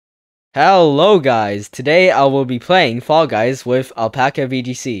Hello guys, today I will be playing Fall Guys with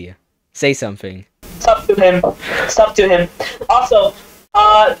alpacavgc. Say something. Stop to him. Stop to him. Also,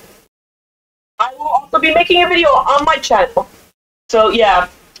 I will also be making a video on my channel. So yeah.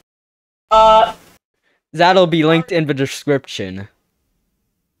 That'll be linked in the description.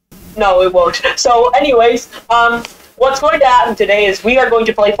 No, it won't. So anyways, what's going to happen today is we are going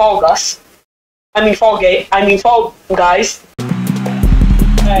to play Fall Guys. Fall Guys.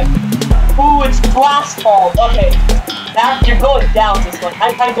 Okay. Ooh, it's blast fall. Okay. Now you're going down this one.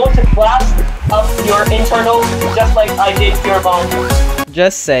 I'm going to blast up your internal just like I did your bomb.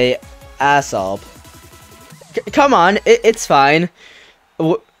 Just say asshole. Come on, it's fine.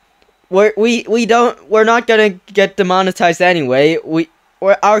 We're not gonna get demonetized anyway.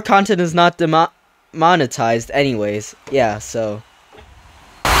 Our content is not demonetized anyways. Yeah, so.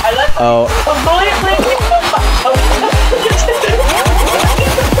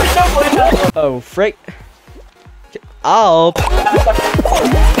 Oh, frick. Alp.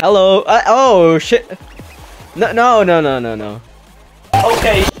 Hello. Oh, shit. No.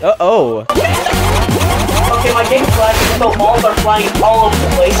 Okay. Oh. Okay, my game's lagging, so balls are flying all over the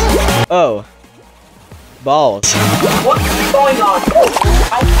place. Oh. Balls. What's going on?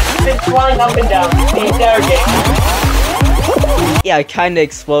 I've been flying up and down the entire game. Yeah, I kinda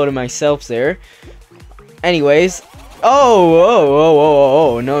exploded myself there. Anyways.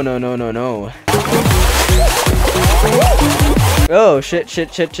 Oh, no. Oh, shit.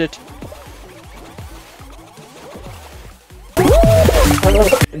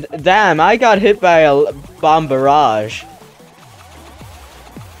 Damn, I got hit by a bomb barrage.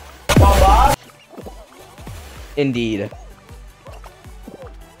 Bombage? Indeed.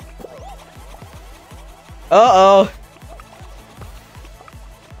 Uh-oh.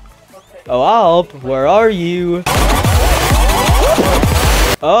 Oh, Alp, where are you?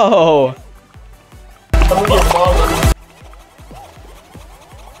 Oh.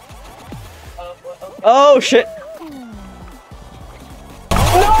 Oh, shit.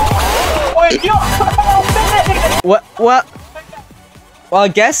 What? Well, I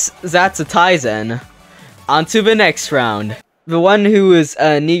guess that's a tie then. On to the next round. The one who is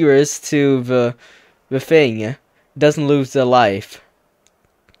nearest to the thing doesn't lose their life.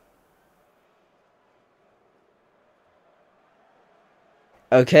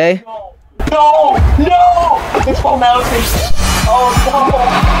 Okay. No! This whole mountain. Oh no!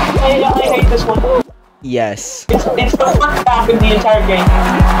 I hate this one. Yes. It's the worst map in the entire game.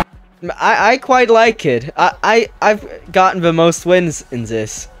 I quite like it. I've gotten the most wins in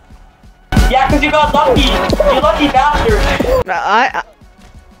this. Yeah, because you got lucky. You lucky bastard.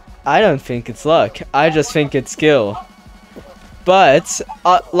 I don't think it's luck. I just think it's skill. But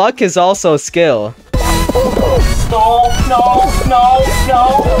luck is also skill. No.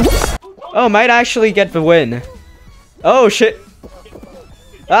 Oh, might actually get the win. Oh shit.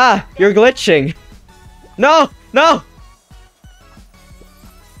 Ah, you're glitching. No.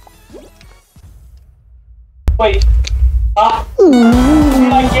 Wait.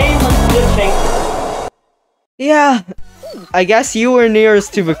 My game was glitching. Yeah. I guess you were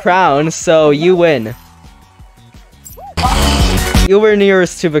nearest to the crown, so you win. You were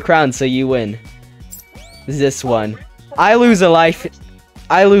nearest to the crown, so you win. This one. I lose a life.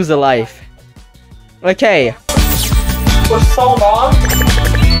 Okay. For so long.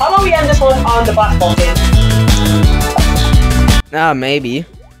 How about we end this one on the basketball game? Ah, maybe.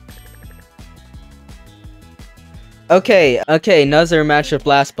 Okay, another match of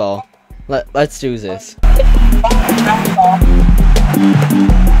blast ball. Let's do this.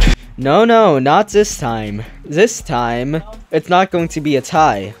 No, not this time. This time, it's not going to be a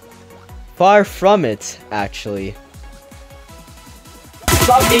tie. Far from it, actually.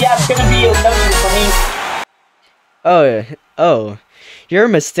 Yeah, it's gonna be a W for me. Oh, you're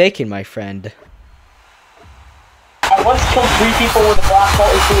mistaken, my friend. I once killed 3 people with a blast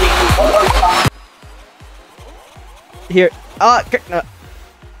ball, including you. What are you talking? Here,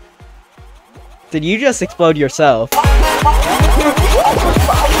 did you just explode yourself?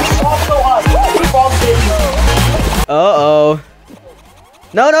 Uh-oh.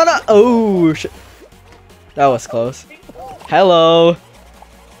 No. Oh, shit. That was close. Hello.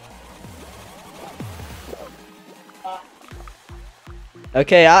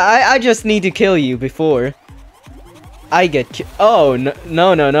 Okay, I just need to kill you before I get oh,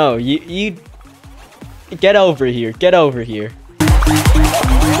 no. You get over here.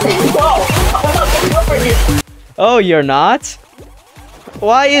 Oh, you're not?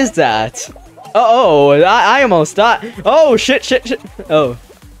 Why is that? Uh-oh, I almost died. Oh, shit. Oh.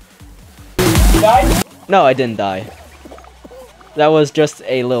 You died? No, I didn't die. That was just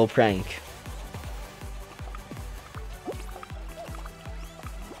a little prank.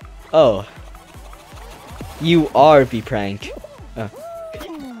 Oh. You are the prank.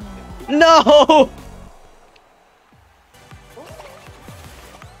 No!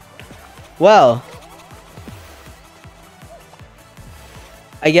 Well.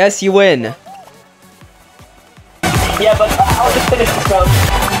 I guess you win. Yeah, but I'll just finish this round.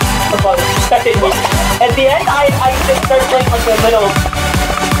 At the end, I just start playing like a little...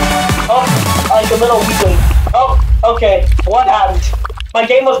 Oh, like a little weakling. Oh, okay. What happened? My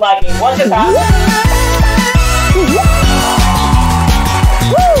game was lagging. What just happened?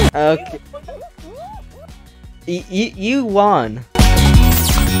 Okay. You won.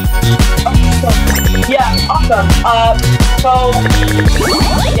 Yeah, awesome. So...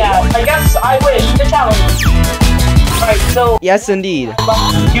 Yeah, I guess I win the challenge. Alright, so... Yes, indeed.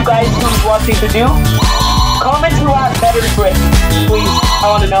 You guys who's watching to do, comment who has better grip, please. I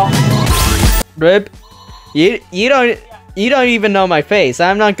want to know. Rip, you don't even know my face.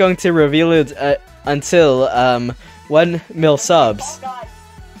 I'm not going to reveal it until 1 mil subs.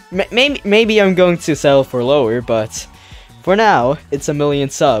 Maybe I'm going to sell for lower, but for now it's 1 million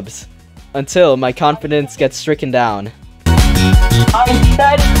subs until my confidence gets stricken down. I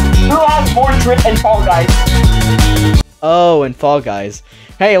said who has more drip and Fall Guys. Oh, and Fall Guys.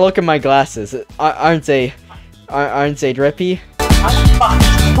 Hey, look at my glasses. Aren't they drippy?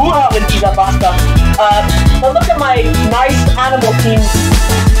 Who haven't these at Basta? But look at my nice animal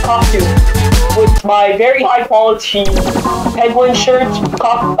themed costume with my very high quality penguin shirt,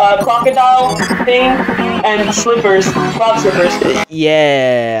 crocodile thing, and slippers, frog slippers.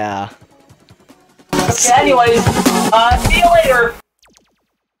 Yeah. Okay, anyways, see you later.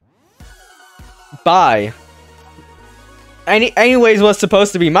 Bye. Anyways, what's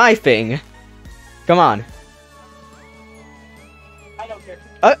supposed to be my thing? Come on. I don't care.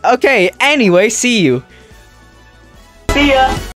 Okay, anyway, see you. See ya.